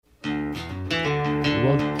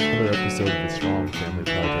Welcome to another episode of the Strong Family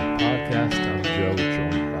Project podcast. I'm Joe,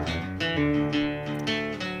 joined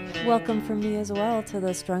by... Welcome from me as well to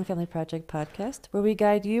the Strong Family Project podcast, where we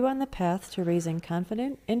guide you on the path to raising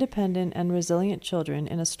confident, independent, and resilient children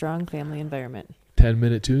in a strong family environment.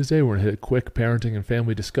 10-Minute Tuesday, we're going to hit a quick parenting and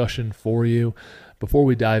family discussion for you. Before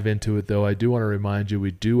we dive into it, though, I do want to remind you we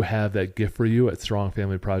do have that gift for you at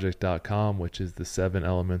strongfamilyproject.com, which is the 7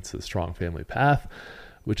 elements of the Strong Family Path,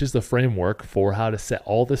 which is the framework for how to set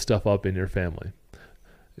all this stuff up in your family,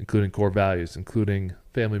 including core values, including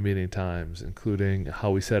family meeting times, including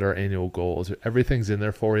how we set our annual goals. Everything's in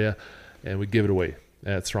there for you, and we give it away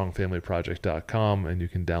at strongfamilyproject.com, and you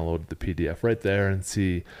can download the PDF right there and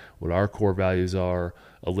see what our core values are,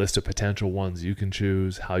 a list of potential ones you can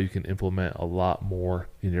choose, how you can implement a lot more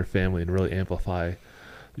in your family and really amplify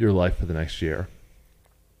your life for the next year.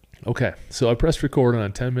 Okay, so I pressed record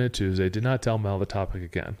on 10-Minute Tuesday. Did not tell Mel the topic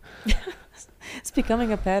again. It's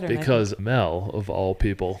becoming a pattern. Because Mel, of all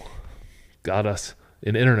people, got us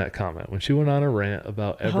an internet comment when she went on a rant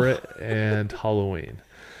about Everett and Halloween.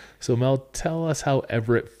 So Mel, tell us how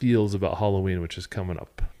Everett feels about Halloween, which is coming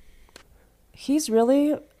up. He's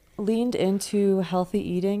really leaned into healthy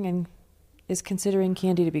eating and is considering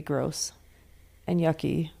candy to be gross and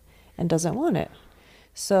yucky and doesn't want it.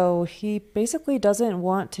 So he basically doesn't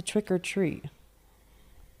want to trick or treat.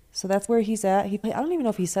 So that's where he's at. I don't even know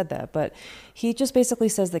if he said that, but he just basically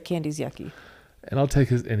says that candy's yucky. And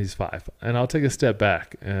he's 5. And I'll take a step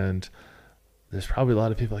back, and there's probably a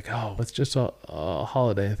lot of people like, oh, it's just a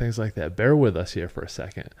holiday and things like that. Bear with us here for a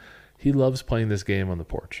second. He loves playing this game on the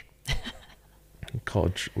porch. We call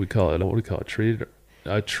it, what do we call it?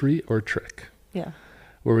 Treat or trick. Yeah.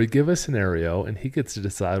 Where we give a scenario and he gets to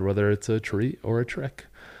decide whether it's a treat or a trick.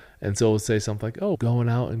 And so we'll say something like, oh, going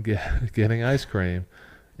out and getting ice cream.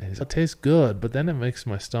 And he's like, it tastes good, but then it makes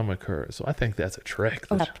my stomach hurt. So I think that's a trick.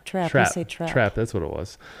 Trap. We say trap. Trap, that's what it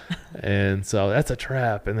was. And so that's a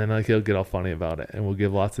trap. And then he'll get all funny about it. And we'll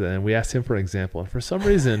give lots of that. And we asked him for an example. And for some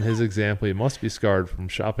reason, his example, he must be scarred from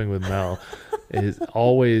shopping with Mel, is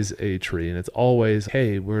always a treat. And it's always,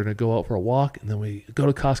 hey, we're going to go out for a walk. And then we go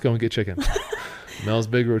to Costco and get chicken. Mel's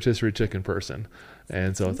big rotisserie chicken person.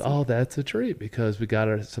 And so that's a treat because we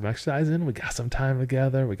got some exercise in, we got some time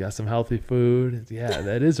together, we got some healthy food. Yeah,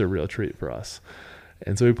 that is a real treat for us.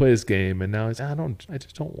 And so we play this game, and now he's, I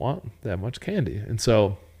just don't want that much candy. And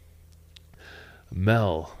so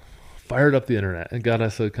Mel fired up the internet and got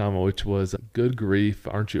us a comment, which was, good grief,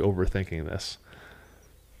 aren't you overthinking this?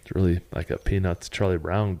 It's really like a Peanuts Charlie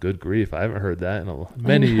Brown, good grief. I haven't heard that in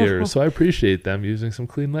many years, so I appreciate them using some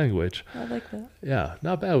clean language. I like that. Yeah,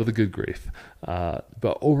 not bad with a good grief. But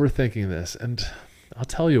overthinking this, and I'll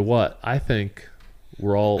tell you what, I think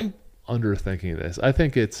we're all underthinking this. I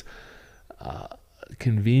think it's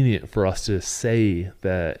convenient for us to say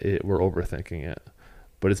that we're overthinking it,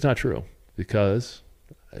 but it's not true because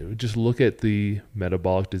just look at the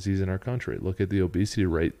metabolic disease in our country. Look at the obesity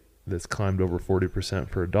rate that's climbed over 40%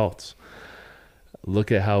 for adults.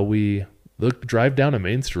 Look at how drive down a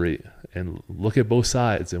main street and look at both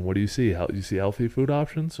sides. And what do you see? You see healthy food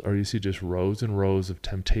options, or you see just rows and rows of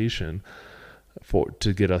temptation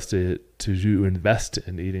to get us to invest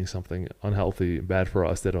in eating something unhealthy and bad for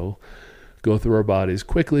us that'll go through our bodies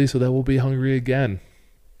quickly so that we'll be hungry again.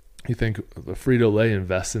 You think Frito-Lay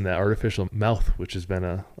invests in that artificial mouth, which has been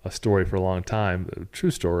a story for a long time, a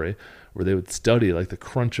true story, where they would study like the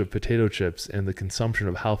crunch of potato chips and the consumption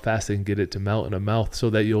of how fast they can get it to melt in a mouth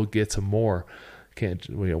so that you'll get some more.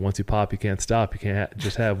 Once you pop, you can't stop. You can't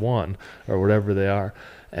just have one or whatever they are.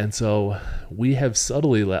 And so we have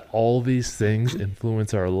subtly let all these things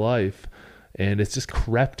influence our life, and it's just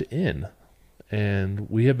crept in. And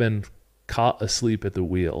we have been caught asleep at the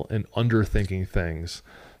wheel and underthinking things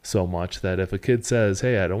so much that if a kid says,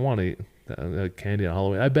 hey, I don't want to eat candy on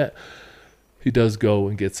Halloween, I bet he does go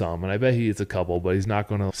and get some, and I bet he eats a couple, but he's not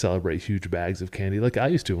going to celebrate huge bags of candy like I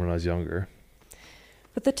used to when I was younger.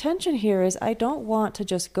 But the tension here is I don't want to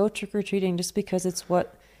just go trick-or-treating just because it's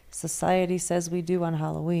what society says we do on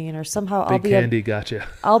Halloween, or somehow Gotcha.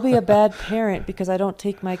 I'll be a bad parent because I don't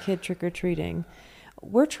take my kid trick-or-treating.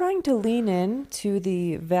 We're trying to lean in to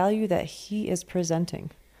the value that he is presenting.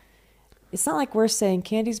 It's not like we're saying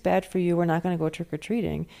candy's bad for you, we're not going to go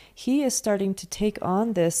trick-or-treating. He is starting to take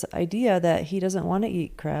on this idea that he doesn't want to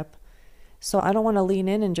eat crap. So I don't want to lean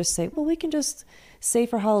in and just say, well, we can just say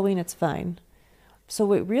for Halloween it's fine. So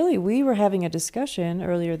we were having a discussion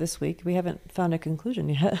earlier this week. We haven't found a conclusion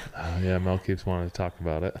yet. Yeah, Mel keeps wanting to talk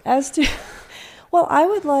about it. Well,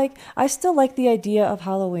 I still like the idea of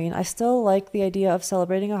Halloween. I still like the idea of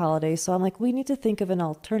celebrating a holiday. So I'm like, we need to think of an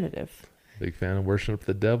alternative. Big fan of worship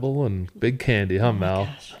the devil and big candy, huh, Mel?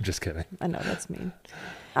 Gosh. I'm just kidding. I know that's mean.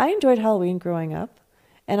 I enjoyed Halloween growing up.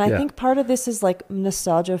 And I think part of this is like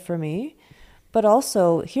nostalgia for me. But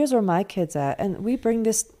also, here's where my kid's at. And we bring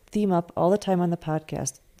this theme up all the time on the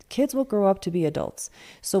podcast. Kids will grow up to be adults.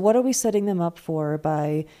 So what are we setting them up for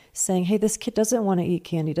by saying, hey, this kid doesn't want to eat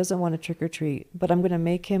candy, doesn't want to trick or treat, but I'm going to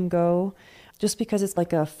make him go just because it's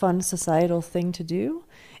like a fun societal thing to do?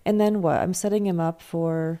 And then what? I'm setting him up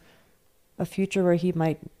for a future where he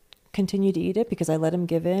might continue to eat it because I let him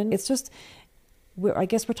give in. It's just, I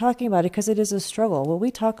guess we're talking about it because it is a struggle. When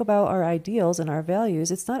we talk about our ideals and our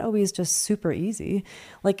values, it's not always just super easy.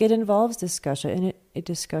 Like it involves discussion.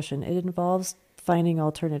 It involves finding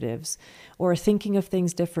alternatives or thinking of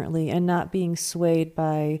things differently and not being swayed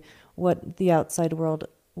by what the outside world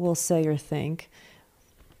will say or think.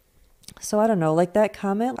 So I don't know, like that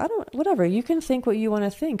comment, whatever, you can think what you want to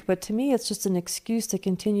think, but to me, it's just an excuse to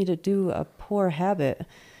continue to do a poor habit.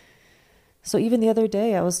 So even the other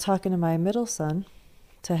day, I was talking to my middle son,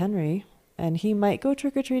 to Henry, and he might go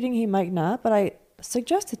trick-or-treating, he might not, but I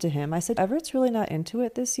suggested to him, I said, Everett's really not into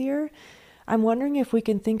it this year. I'm wondering if we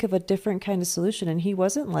can think of a different kind of solution. And he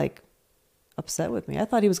wasn't like upset with me. I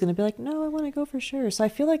thought he was going to be like, no, I want to go for sure. So I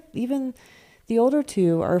feel like even the older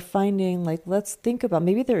two are finding like, let's think about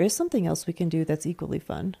maybe there is something else we can do that's equally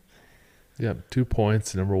fun. Yeah, 2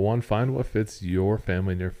 points. Number one, find what fits your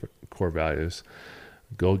family and your core values.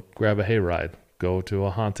 Go grab a hayride. Go to a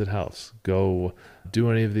haunted house. Go do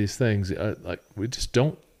any of these things. Like we just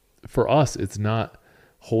don't. For us, it's not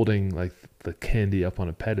holding like the candy up on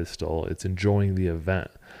a pedestal. It's enjoying the event.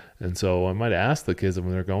 And so I might ask the kids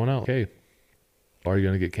when they're going out, okay, are you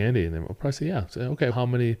going to get candy? And they'll probably say, yeah. Say, okay, how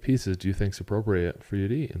many pieces do you think is appropriate for you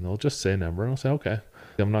to eat? And they'll just say a number, and I'll say, okay.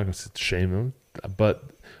 I'm not going to shame them, but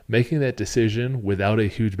making that decision without a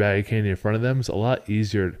huge bag of candy in front of them is a lot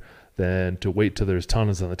easier than to wait till there's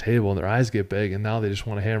tons on the table and their eyes get big and now they just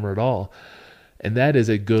want to hammer it all. And that is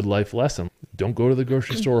a good life lesson. Don't go to the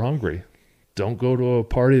grocery store hungry. Don't go to a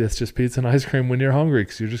party that's just pizza and ice cream when you're hungry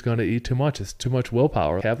because you're just going to eat too much. It's too much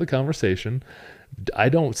willpower. Have the conversation. I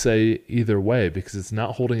don't say either way because it's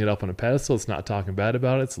not holding it up on a pedestal. It's not talking bad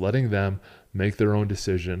about it. It's letting them make their own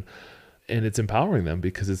decision. And it's empowering them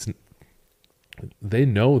because they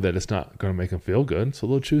know that it's not going to make them feel good. So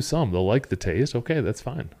they'll choose some. They'll like the taste. Okay, that's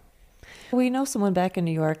fine. We know someone back in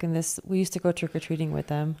New York, and we used to go trick-or-treating with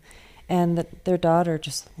them. And their daughter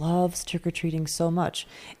just loves trick-or-treating so much.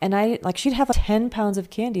 And she'd have 10 pounds of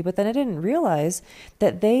candy, but then I didn't realize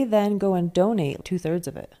that they then go and donate 2/3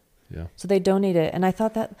 of it. Yeah. So they donate it. And I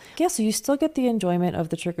thought that, yeah, so you still get the enjoyment of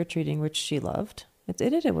the trick-or-treating, which she loved.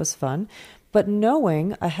 It was fun. But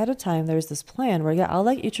knowing ahead of time there's this plan where, yeah, I'll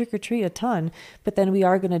let you trick-or-treat a ton, but then we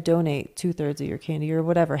are going to donate 2/3 of your candy or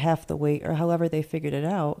whatever, half the weight or however they figured it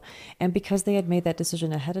out. And because they had made that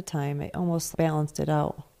decision ahead of time, it almost balanced it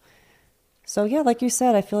out. So yeah, like you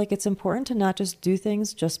said, I feel like it's important to not just do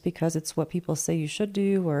things just because it's what people say you should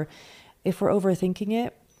do, or if we're overthinking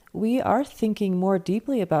it, we are thinking more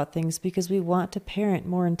deeply about things because we want to parent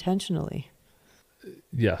more intentionally.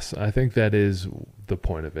 Yes, I think that is the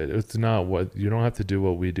point of it. It's not you don't have to do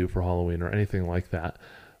what we do for Halloween or anything like that.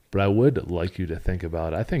 But I would like you to think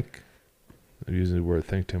about it. I think, I'm using the word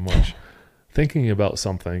think too much. Thinking about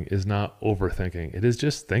something is not overthinking. It is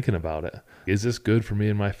just thinking about it. Is this good for me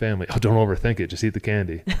and my family? Oh, don't overthink it. Just eat the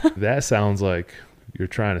candy. That sounds like you're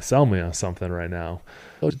trying to sell me on something right now.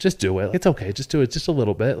 Oh, just do it. It's okay. Just do it just a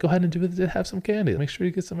little bit. Go ahead and do it. Have some candy. Make sure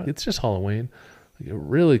you get some. It's just Halloween. It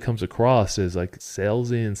really comes across as like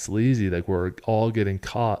salesy and sleazy, like we're all getting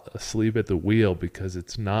caught asleep at the wheel because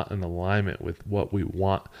it's not in alignment with what we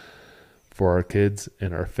want for our kids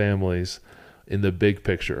and our families in the big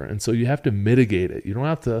picture. And so you have to mitigate it. You don't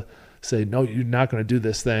have to say, no, you're not going to do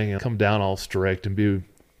this thing and come down all strict and be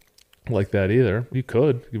like that either. You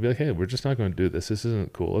could. You'd be like, hey, we're just not going to do this. This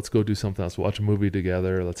isn't cool. Let's go do something else. Watch a movie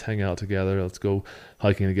together. Let's hang out together. Let's go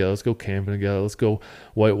hiking together. Let's go camping together. Let's go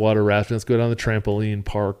whitewater rafting. Let's go down the trampoline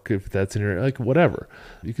park if that's in your, like, whatever.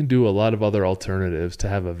 You can do a lot of other alternatives to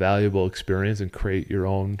have a valuable experience and create your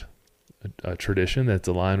own tradition that's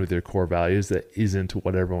aligned with your core values that isn't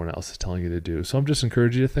what everyone else is telling you to do. So I'm just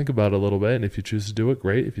encouraging you to think about it a little bit. And if you choose to do it,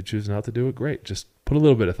 great. If you choose not to do it, great. Just put a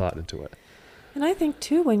little bit of thought into it. And I think,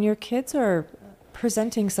 too, when your kids are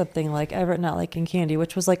presenting something like Everett not liking candy,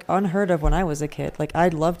 which was like unheard of when I was a kid. Like I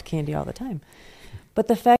loved candy all the time. But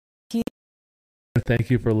the fact Thank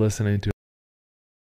you for listening to